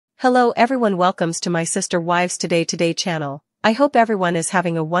Hello everyone, welcomes to my sister wives today channel. I hope everyone is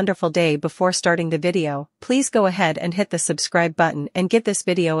having a wonderful day. Before starting the video, please go ahead and hit the subscribe button and give this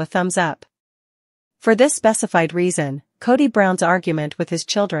video a thumbs up. For this specified reason, Kody Brown's argument with his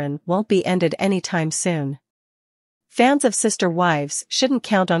children won't be ended anytime soon. Fans of Sister Wives shouldn't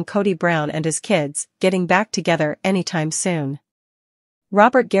count on Kody Brown and his kids getting back together anytime soon.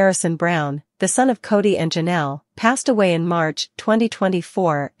 Robert Garrison Brown, the son of Kody and Janelle, passed away in March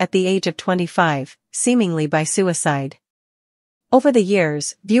 2024 at the age of 25, seemingly by suicide. Over the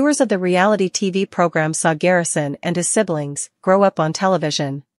years, viewers of the reality TV program saw Garrison and his siblings grow up on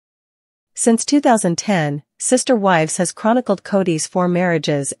television. Since 2010, Sister Wives has chronicled Kody's 4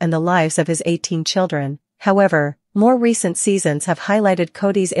 marriages and the lives of his 18 children. However, more recent seasons have highlighted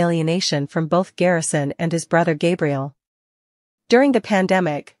Kody's alienation from both Garrison and his brother Gabriel. During the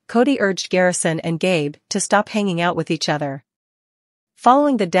pandemic, Kody urged Garrison and Gabe to stop hanging out with each other.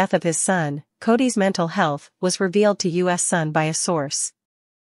 Following the death of his son, Kody's mental health was revealed to U.S. Sun by a source.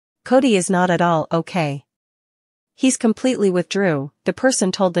 Kody is not at all okay. He's completely withdrew, the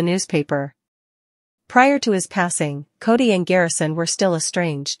person told the newspaper. Prior to his passing, Kody and Garrison were still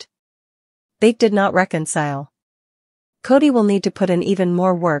estranged. They did not reconcile. Kody will need to put in even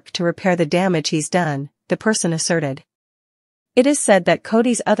more work to repair the damage he's done, the person asserted. It is said that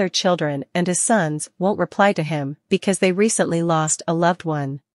Kody's other children and his sons won't reply to him because they recently lost a loved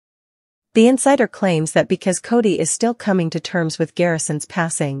one. The insider claims that because Kody is still coming to terms with Garrison's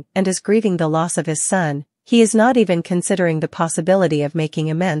passing and is grieving the loss of his son, he is not even considering the possibility of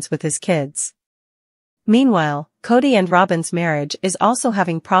making amends with his kids. Meanwhile, Kody and Robyn's marriage is also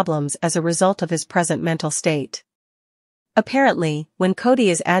having problems as a result of his present mental state. Apparently, when Kody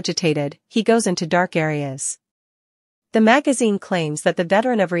is agitated, he goes into dark areas. The magazine claims that the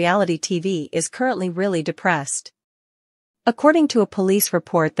veteran of reality TV is currently really depressed. According to a police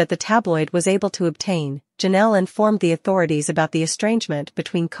report that the tabloid was able to obtain, Janelle informed the authorities about the estrangement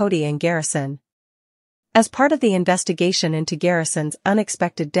between Kody and Garrison. As part of the investigation into Garrison's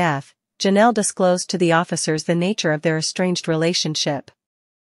unexpected death, Janelle disclosed to the officers the nature of their estranged relationship.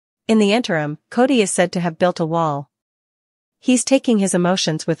 In the interim, Kody is said to have built a wall. He's taking his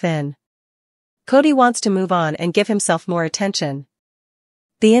emotions within. Kody wants to move on and give himself more attention.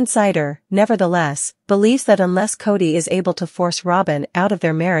 The insider, nevertheless, believes that unless Kody is able to force Robyn out of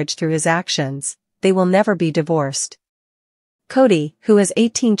their marriage through his actions, they will never be divorced. Kody, who has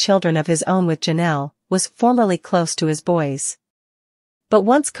 18 children of his own with Janelle, was formerly close to his boys. But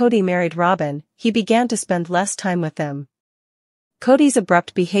once Kody married Robyn, he began to spend less time with them. Kody's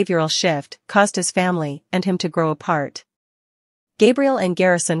abrupt behavioral shift caused his family and him to grow apart. Gabriel and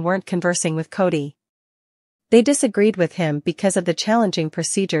Garrison weren't conversing with Kody. They disagreed with him because of the challenging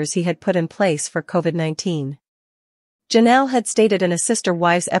procedures he had put in place for COVID-19. Janelle had stated in a Sister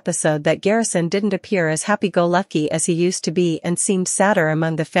Wives episode that Garrison didn't appear as happy-go-lucky as he used to be and seemed sadder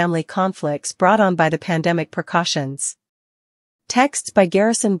among the family conflicts brought on by the pandemic precautions. Texts by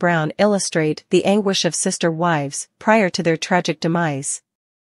Garrison Brown illustrate the anguish of Sister Wives prior to their tragic demise.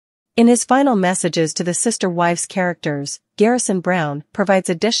 In his final messages to the Sister Wives characters, Garrison Brown provides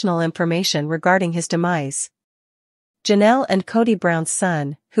additional information regarding his demise. Janelle and Kody Brown's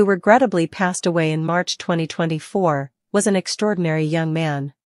son, who regrettably passed away in March 2024, was an extraordinary young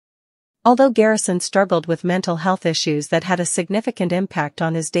man. Although Garrison struggled with mental health issues that had a significant impact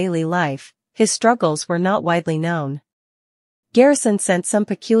on his daily life, his struggles were not widely known. Garrison sent some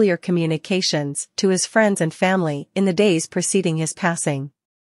peculiar communications to his friends and family in the days preceding his passing.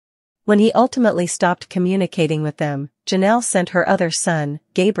 When he ultimately stopped communicating with them, Janelle sent her other son,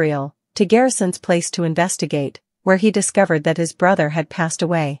 Gabriel, to Garrison's place to investigate, where he discovered that his brother had passed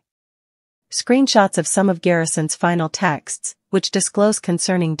away. Screenshots of some of Garrison's final texts, which disclose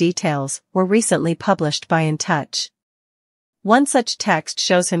concerning details, were recently published by In Touch. One such text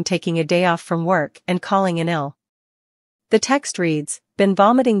shows him taking a day off from work and calling in ill. The text reads, "Been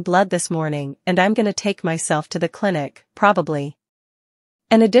vomiting blood this morning and I'm gonna take myself to the clinic, probably."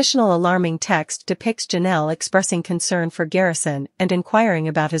 An additional alarming text depicts Janelle expressing concern for Garrison and inquiring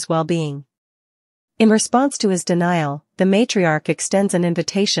about his well-being. In response to his denial, the matriarch extends an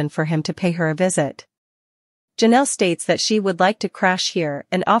invitation for him to pay her a visit. Janelle states that she would like to crash here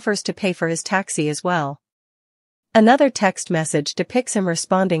and offers to pay for his taxi as well. Another text message depicts him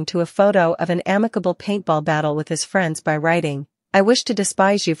responding to a photo of an amicable paintball battle with his friends by writing, "I wish to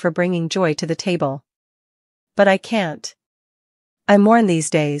despise you for bringing joy to the table. But I can't. I mourn these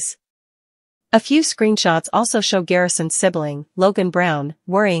days." A few screenshots also show Garrison's sibling, Logan Brown,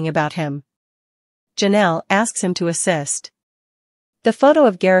 worrying about him. Janelle asks him to assist. The photo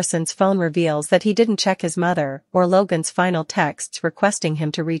of Garrison's phone reveals that he didn't check his mother or Logan's final texts requesting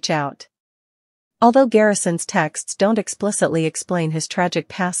him to reach out. Although Garrison's texts don't explicitly explain his tragic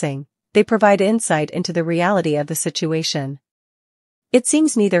passing, they provide insight into the reality of the situation. It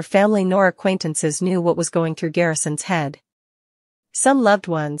seems neither family nor acquaintances knew what was going through Garrison's head. Some loved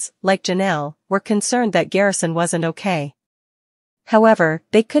ones, like Janelle, were concerned that Garrison wasn't okay. However,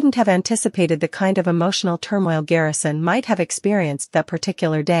 they couldn't have anticipated the kind of emotional turmoil Garrison might have experienced that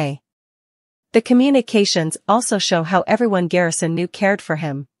particular day. The communications also show how everyone Garrison knew cared for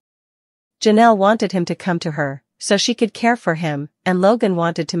him. Janelle wanted him to come to her, so she could care for him, and Logan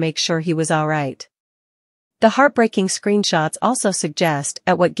wanted to make sure he was alright. The heartbreaking screenshots also suggest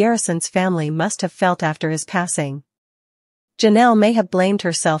at what Garrison's family must have felt after his passing. Janelle may have blamed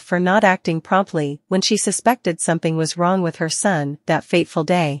herself for not acting promptly when she suspected something was wrong with her son that fateful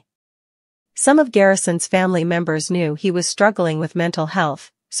day. Some of Garrison's family members knew he was struggling with mental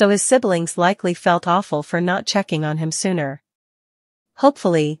health, so his siblings likely felt awful for not checking on him sooner.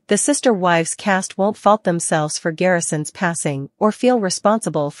 Hopefully, the Sister Wives cast won't fault themselves for Garrison's passing or feel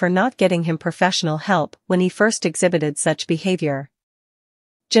responsible for not getting him professional help when he first exhibited such behavior.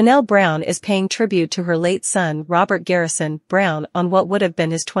 Janelle Brown is paying tribute to her late son Robert Garrison Brown on what would have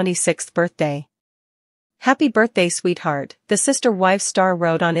been his 26th birthday. "Happy birthday, sweetheart," the Sister Wives star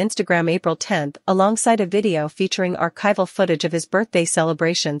wrote on Instagram April 10th alongside a video featuring archival footage of his birthday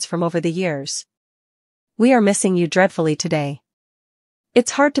celebrations from over the years. "We are missing you dreadfully today.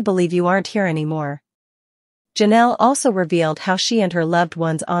 It's hard to believe you aren't here anymore." Janelle also revealed how she and her loved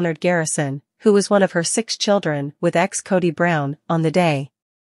ones honored Garrison, who was one of her 6 children, with ex-Kody Brown, on the day.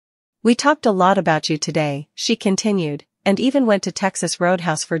 "We talked a lot about you today," she continued, "and even went to Texas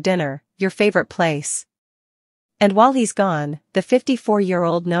Roadhouse for dinner, your favorite place. And while he's gone," the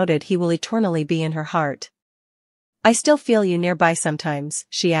 54-year-old noted, "he will eternally be in her heart. I still feel you nearby sometimes,"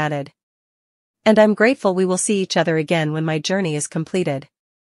 she added. "And I'm grateful we will see each other again when my journey is completed."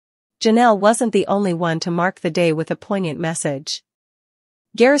 Janelle wasn't the only one to mark the day with a poignant message.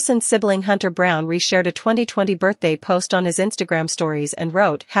 Garrison's sibling Hunter Brown reshared a 2020 birthday post on his Instagram stories and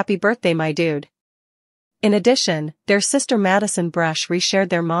wrote, "Happy birthday, my dude." In addition, their sister Madison Brush reshared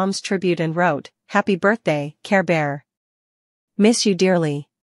their mom's tribute and wrote, "Happy birthday, Care Bear. Miss you dearly."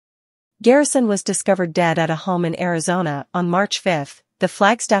 Garrison was discovered dead at a home in Arizona on March 5, the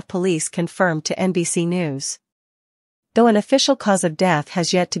Flagstaff police confirmed to NBC News. Though an official cause of death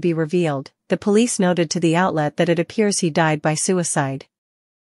has yet to be revealed, the police noted to the outlet that it appears he died by suicide.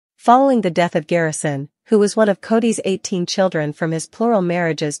 Following the death of Garrison, who was one of Kody's 18 children from his plural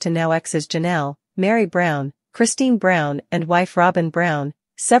marriages to now exes Janelle, Mary Brown, Christine Brown and wife Robin Brown,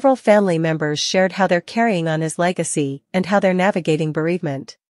 several family members shared how they're carrying on his legacy and how they're navigating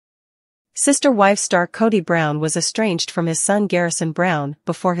bereavement. Sister Wives star Kody Brown was estranged from his son Garrison Brown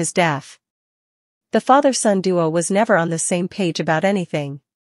before his death. The father-son duo was never on the same page about anything.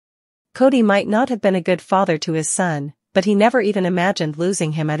 Kody might not have been a good father to his son, but he never even imagined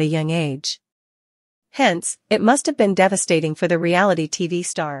losing him at a young age. Hence, it must have been devastating for the reality TV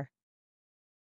star.